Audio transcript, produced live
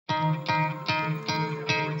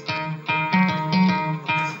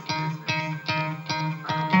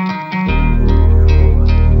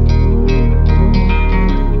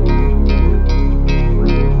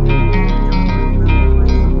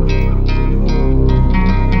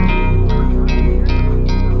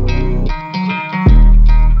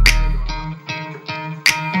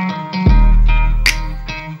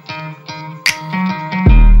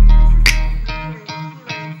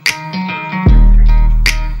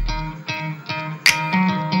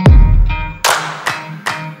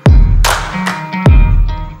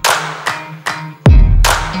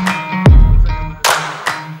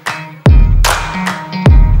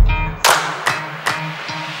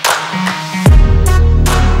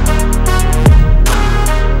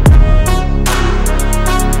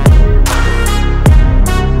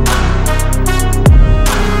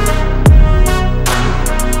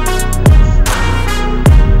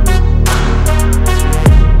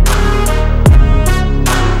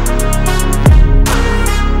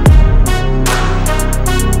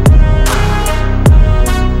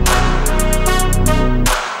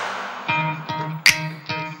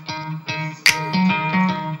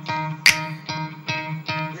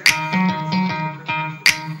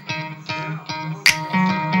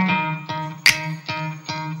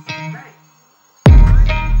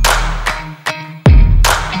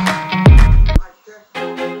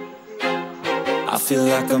feel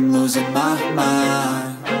like I'm losing my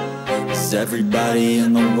mind. Is everybody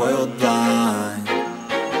in the world blind?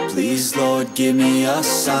 Please, Lord, give me a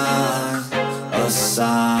sign, a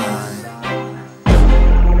sign.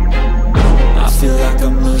 I feel like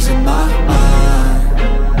I'm losing my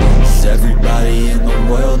mind. Is everybody in the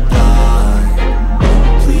world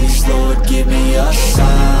blind? Please, Lord, give me a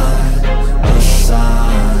sign, a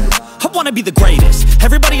sign. I wanna be the greatest.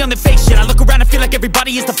 Everybody on the fake shit. I look around and feel like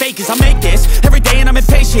everybody is the fakest. I make this every day and I'm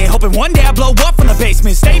impatient, hoping one day I blow up from the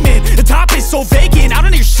basement. Statement, the top is so vacant. I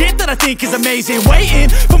don't hear shit that I think is amazing. Waiting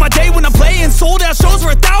for my day when I'm playing sold out shows for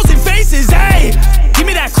 1,000 faces. Hey, give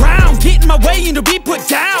me that crown, get in my way and to be put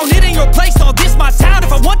down. It ain't your place, all this my town.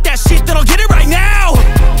 If I want that shit, then I'll get it right now.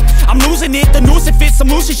 I'm losing it, the noose it fits. I'm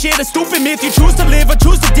losing shit, a stupid myth. You choose to live or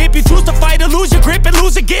choose to dip. You choose to fight or lose your grip and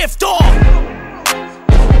lose a gift.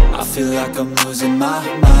 I feel like I'm losing my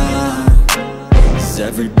mind. Is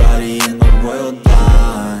everybody in the world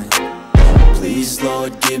blind? Please,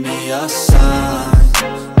 Lord, give me a sign,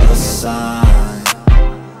 a sign.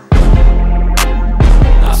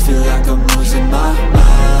 I feel like I'm losing my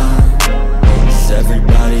mind. Is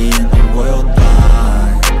everybody in the world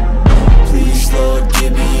blind? Please, Lord,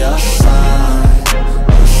 give me a sign,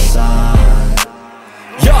 a sign.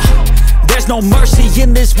 Yeah. There's no mercy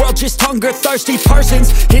in this world, just hunger-thirsty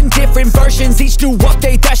persons in different versions. Each new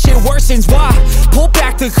update, that shit worsens. Why? Pull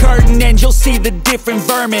back the curtain and you'll see the different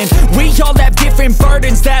vermin. We all have different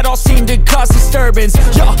burdens that all seem to cause disturbance.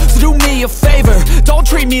 Yo, so do me a favor, don't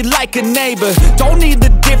treat me like a neighbor. Don't need the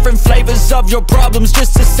different flavors of your problems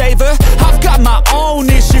just to savor. I've got my own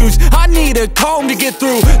issues, I need a comb to get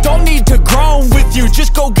through. Don't need to groan with you,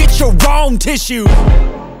 just go get your own tissue.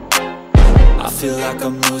 I feel like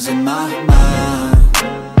I'm losing my mind.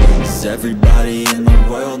 Is everybody in the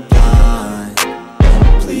world blind?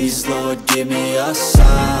 Please, Lord, give me a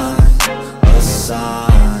sign, a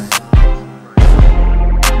sign.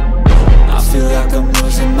 I feel like I'm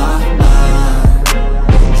losing my mind.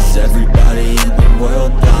 Is everybody in the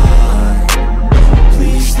world blind?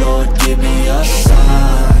 Please, Lord, give me a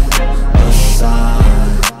sign, a sign.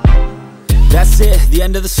 That's it, the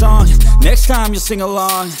end of the song. Next time you'll sing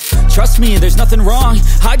along. Trust me, there's nothing wrong.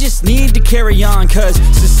 I just need to carry on, cause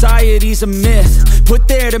society's a myth put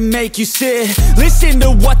there to make you sit. Listen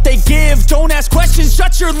to what they give. Don't ask questions,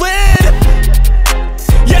 shut your lid.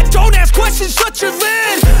 Yeah, don't ask questions, shut your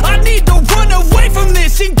lid. I need to run away from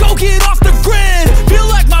this and go get off the grid. Feel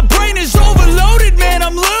like my brain is overloaded, man,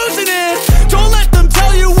 I'm losing it. Don't let them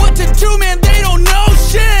tell you what to do, man, they don't know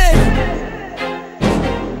shit.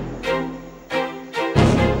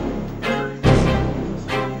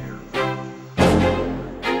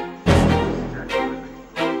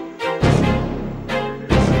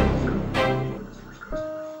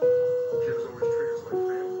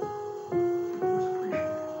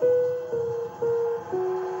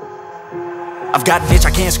 I've got an itch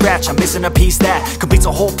I can't scratch, I'm missing a piece that completes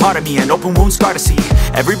a whole part of me, an open wound scar to see.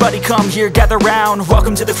 Everybody come here, gather round,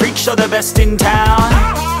 welcome to the freak show, the best in town.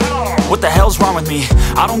 What the hell's wrong with me?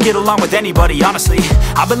 I don't get along with anybody, honestly.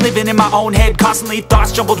 I've been living in my own head, constantly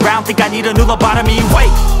thoughts jumbled round, think I need a new lobotomy.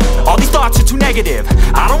 Wait, all these thoughts are too negative.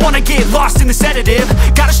 I don't wanna get lost in the sedative.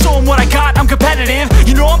 Gotta show them what I got, I'm competitive.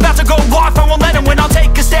 You know I'm about to go off, I won't let them win, I'll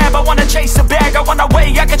take a stab. I wanna chase a bag, I wanna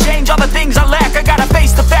weigh, I can change all the things I lack. I gotta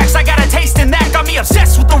face the facts, I got a taste in that. Got me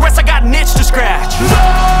obsessed with the rest, I got an itch to scratch.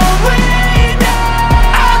 Lonely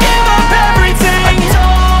now, I'll give up everything.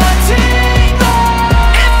 Daunting though,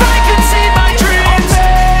 if I could see my dreams,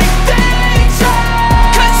 I'll make things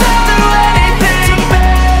right. 'Cause I'll do anything to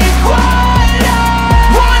make what I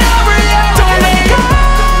wanna reality. Don't let go,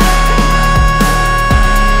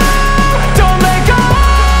 don't let go.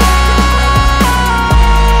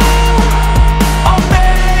 I'll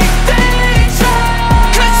make things right.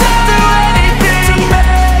 'Cause I'll do anything to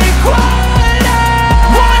make what I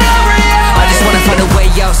wanna reality. I just wanna find a way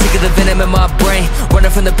out, sick of the venom in my brain.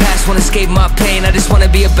 Running from the past, wanna escape my pain. I just wanna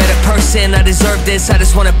be a better person, I deserve this. I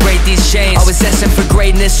just wanna break these chains. Always destined for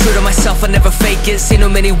greatness, true to myself, I never fake it. Seen too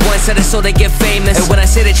many once, I just so they get famous. And when I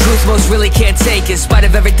say the truth, most really can't take it. In spite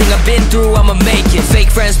of everything I've been through, I'ma make it. Fake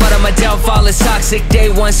friends, but on my downfall is toxic. Day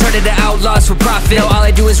one, started the outlaws for profit. Now all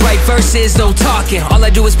I do is write verses, no talking. All I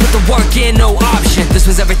do is put the work in, no option. This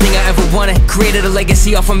was everything I ever wanted. Created a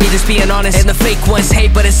legacy off of me, just being honest. And the fake ones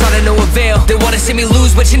hate, but it's all to no avail. They wanna see me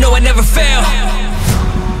lose, but you know I never fail.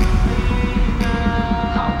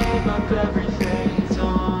 I'll give up everything,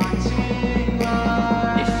 daunting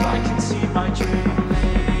though, if I can see my dream,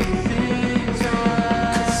 make things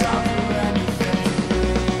right. 'Cause I'll do anything to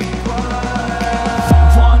make what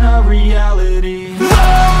I want a reality.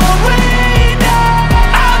 Lonely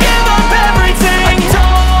now, I'll give up everything.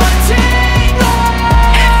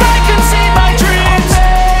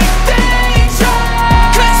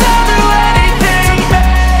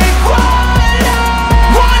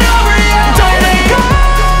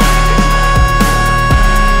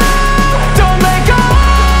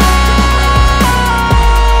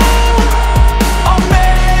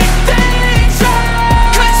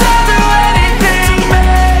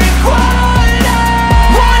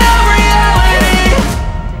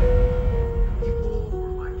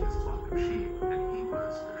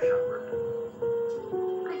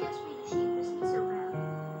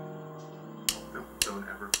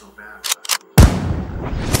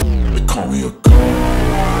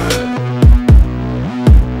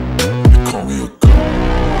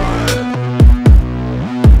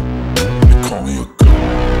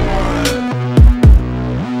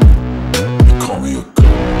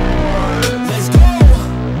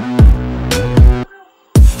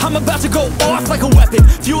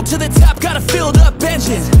 a filled up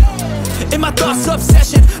engine. In my thoughts,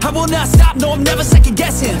 obsession, I will not stop, no, I'm never second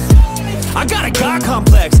guessing. I got a God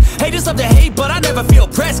complex, haters love to hate, but I never feel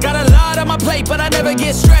pressed. Got a lot on my plate, but I never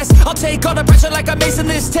get stressed. I'll take all the pressure like I'm acing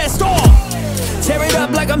this test. Tear it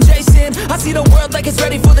up like I'm Jason. I see the world like it's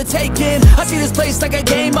ready for the taking. I see this place like a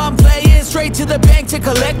game I'm playing. Straight to the bank to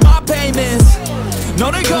collect my payments. No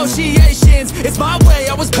negotiations, it's my way,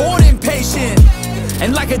 I was born impatient.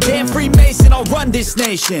 And like a damn Freemason, I'll run this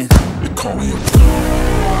nation. They call me a god.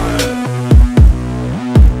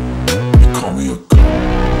 They call me a god.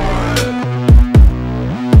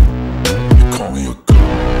 They call me a god.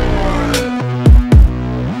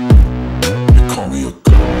 They call me a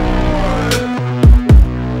god.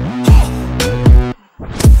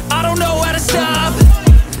 I don't know how to stop,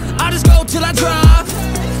 I just go till I drop.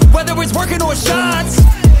 Whether it's working or shots,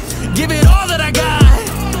 give it all that I got.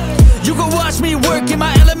 You can watch me work in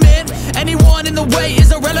my element. Anyone in the way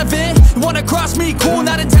is irrelevant. You wanna cross me, cool,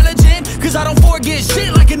 not intelligent, cause I don't forget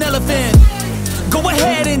shit like an elephant. Go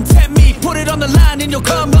ahead and tempt me, put it on the line and you'll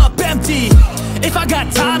come up empty. If I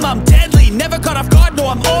got time, I'm deadly, never caught off guard, no,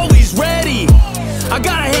 I'm always ready. I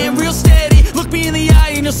got a hand real steady, look me in the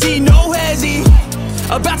eye and you'll see no hezzy.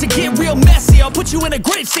 About to get real messy, I'll put you in a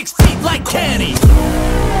grave 6 feet like Kenny.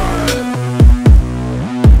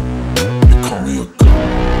 They call me a god.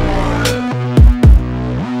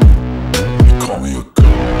 They call me a god.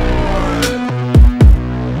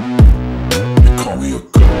 They call me a god.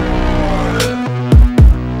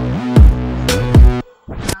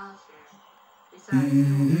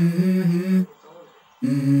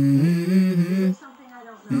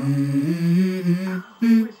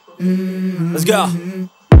 Let's go.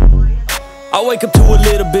 I wake up to a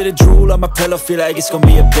little bit of drool on my pillow, feel like it's gonna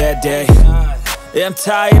be a bad day. Yeah, I'm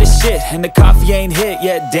tired of shit, and the coffee ain't hit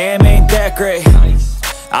yet, damn, ain't that great.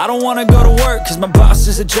 I don't wanna go to work, cause my boss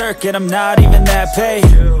is a jerk, and I'm not even that paid.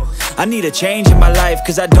 I need a change in my life,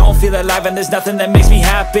 cause I don't feel alive, and there's nothing that makes me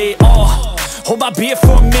happy. Hold my beer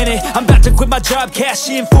for a minute, I'm about to quit my job, cash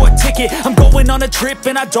in for a ticket. I'm going on a trip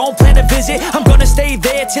and I don't plan to visit. I'm gonna stay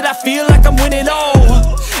there till I feel like I'm winning,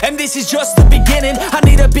 and this is just the beginning. I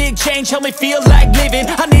need a big change, help me feel like living.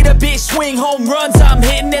 I need a big swing, home runs I'm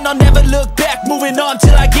hitting, and I'll never look back, moving on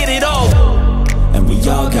till I get it all. And we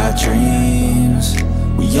all got dreams,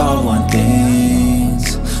 we all want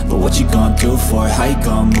things, but what you gonna do for it? How you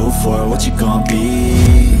gonna move for it? What you gonna be?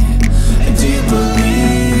 And do you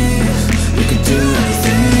believe you can do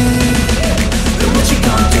anything? But what you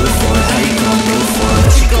gonna do for it? How you gonna move for it?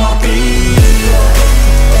 What you gonna be?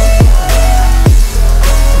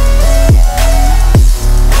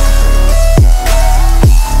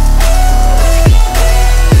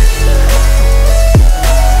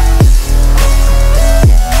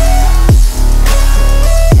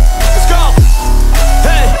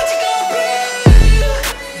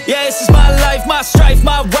 My strife,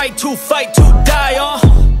 my right to fight, to die on.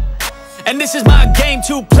 And this is my game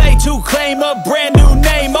to play, to claim a brand new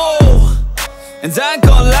name, And I ain't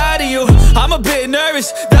gonna lie to you, I'm a bit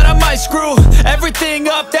nervous that I might screw everything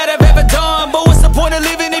up that I've ever done. But what's the point of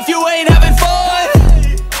living if you ain't having fun?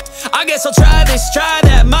 I guess I'll try this, try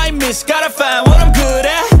that, might miss, gotta find what I'm good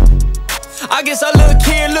at. I guess I look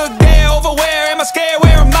here, look there, over where am I scared,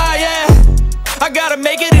 where am I at? I gotta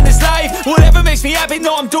make it in this life, whatever makes me happy,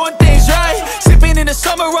 know I'm doing things right. Sipping in the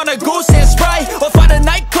summer on a goose and Sprite, or find a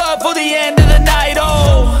nightclub for the end of the night,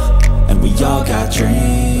 And we all got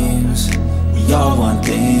dreams, we all want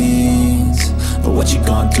things, but what you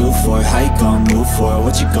gonna do for it? How you gonna move for it?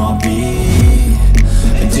 What you gonna be?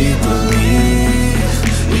 And do you believe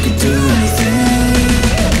you can do anything?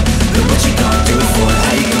 But what you gonna do for it?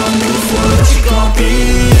 How you gonna move for it? What you gonna be?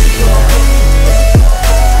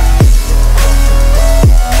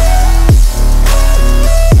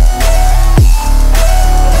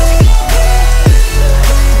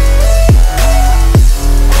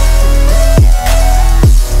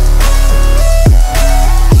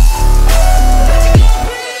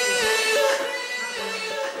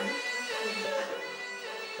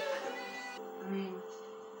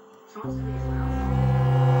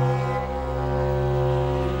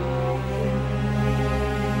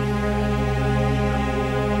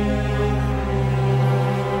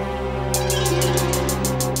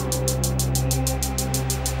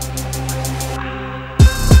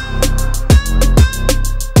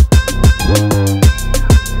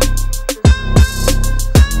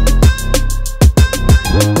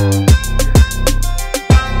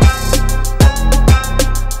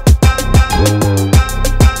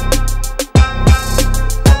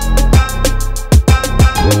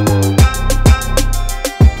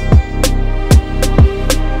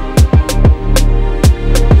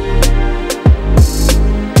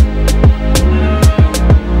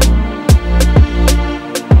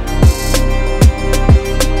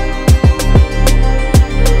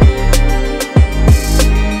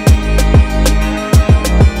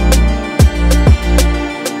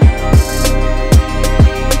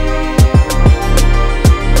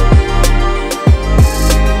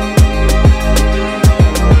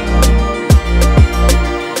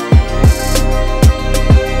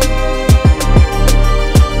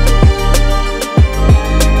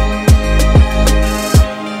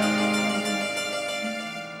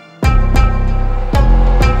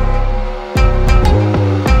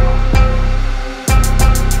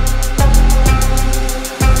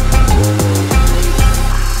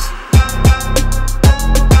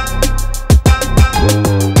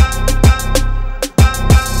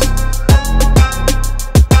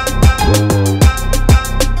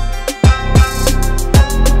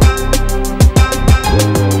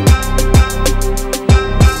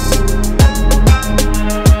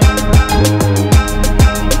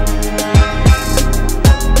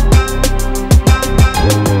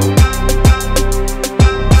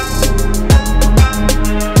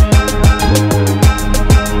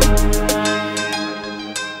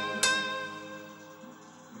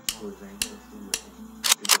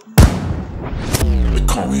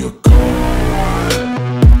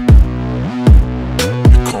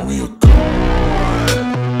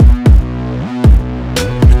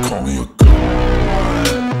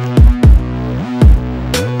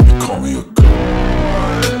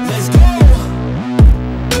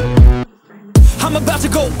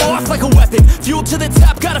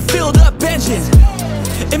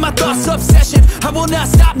 in my thoughts, obsession. I will not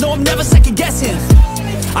stop, no, I'm never second guessing.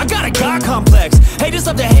 I got a God complex. Haters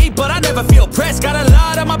love to hate, but I never feel pressed. Got a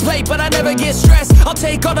lot on my plate, but I never get stressed. I'll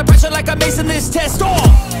take all the pressure like I'm acing this test.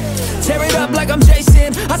 Tear it up like I'm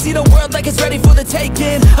Jason. I see the world like it's ready for the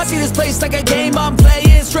taking. I see this place like a game I'm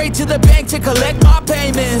playing. Straight to the bank to collect my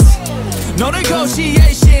payments. No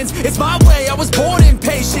negotiations, it's my way, I was born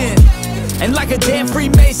impatient. And like a damn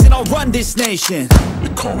Freemason, I'll run this nation. They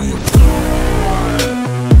call me a god.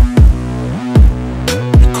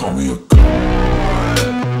 They call me a god.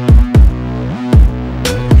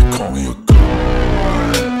 They call me a god.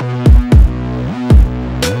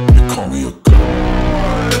 They call me a god.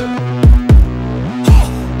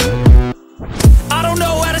 I don't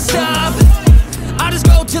know how to stop, I just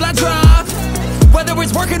go till I drop. Whether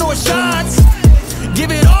it's working or shots,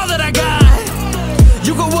 give it all that I got.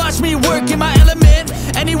 You can watch me work in my element.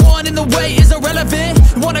 Anyone in the way is irrelevant.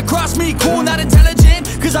 You wanna cross me, cool, not intelligent,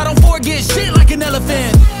 cause I don't forget shit like an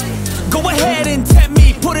elephant. Go ahead and tempt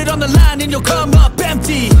me, put it on the line and you'll come up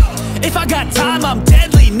empty. If I got time, I'm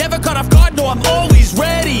deadly. Never caught off guard, no, I'm always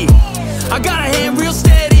ready. I got a hand real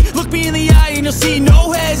steady. Look me in the eye and you'll see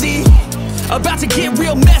no hezzy. About to get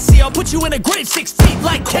real messy, I'll put you in a grave 6 feet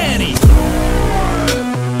like Kenny.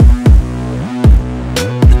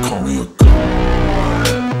 They call me a god.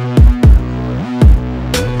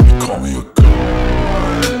 They call me a god.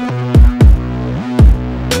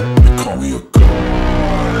 They call me a god.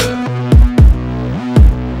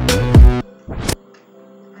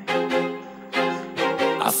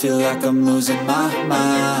 I feel like I'm losing my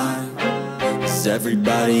mind. Is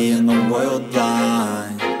everybody in the world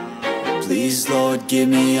blind? Please, Lord, give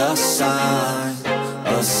me a sign,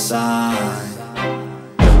 a sign.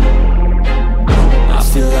 I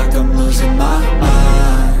feel like I'm losing my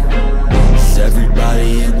mind. Is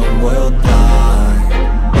everybody in the world blind?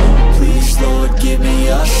 Please, Lord, give me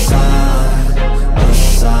a sign, a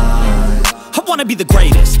sign. I wanna be the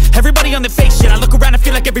greatest. Everybody on the fake shit. I look around and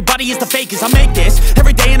feel like everybody is the fakest. I make this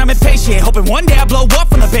every day and I'm impatient, hoping one day I blow up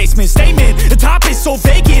from the basement. Statement, the top is so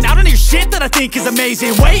vacant. I don't hear shit that I think is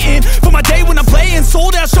amazing. Waiting for my day when I'm playing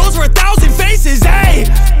sold out shows for 1,000 faces. Hey,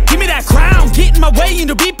 give me that crown, get in my way and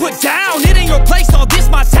to be put down. It ain't your place, all this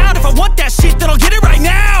my town. If I want that shit, then I'll get it right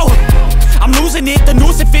now. I'm losing it, the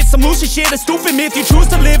noose it fits, some losing shit. A stupid myth, you choose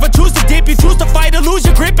to live or choose to dip. You choose to fight or lose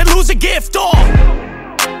your grip and lose a gift.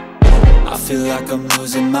 I feel like I'm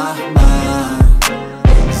losing my mind.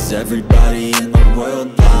 Is everybody in the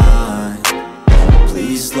world blind?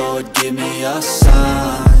 Please, Lord, give me a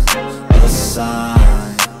sign, a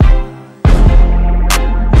sign.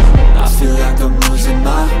 I feel like I'm losing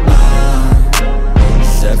my mind.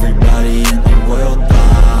 Is everybody in the world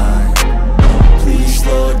blind? Please,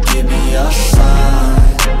 Lord, give me a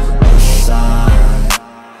sign, a sign.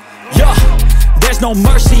 Yeah. There's no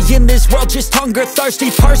mercy in this world, just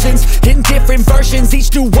hunger-thirsty persons in different versions,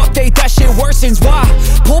 each new update, that shit worsens. Why?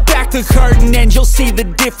 Pull back the curtain and you'll see the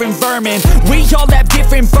different vermin. We all have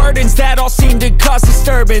different burdens that all seem to cause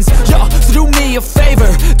disturbance. Yo, so do me a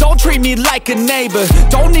favor, don't treat me like a neighbor.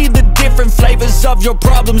 Don't need the different flavors of your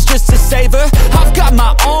problems just to savor. I've got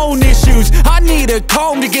my own issues, I need a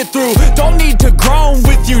comb to get through. Don't need to groan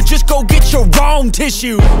with you, just go get your own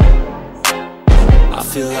tissue. I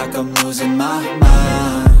feel like I'm losing my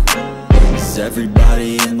mind. Is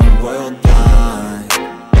everybody in the world blind?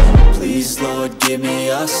 Please, Lord, give me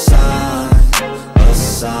a sign, a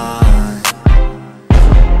sign.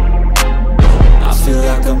 I feel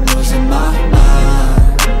like I'm losing my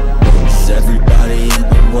mind. Is everybody in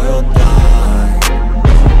the world blind?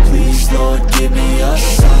 Please, Lord, give me a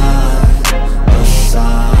sign, a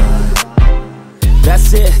sign.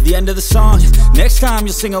 That's it, the end of the song. Next time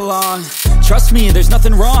you'll sing along. Trust me, there's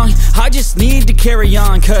nothing wrong. I just need to carry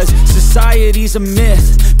on, cause society's a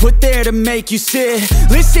myth put there to make you sit.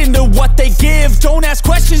 Listen to what they give. Don't ask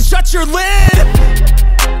questions, shut your lid.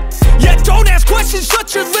 Yeah, don't ask questions,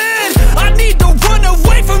 shut your lid.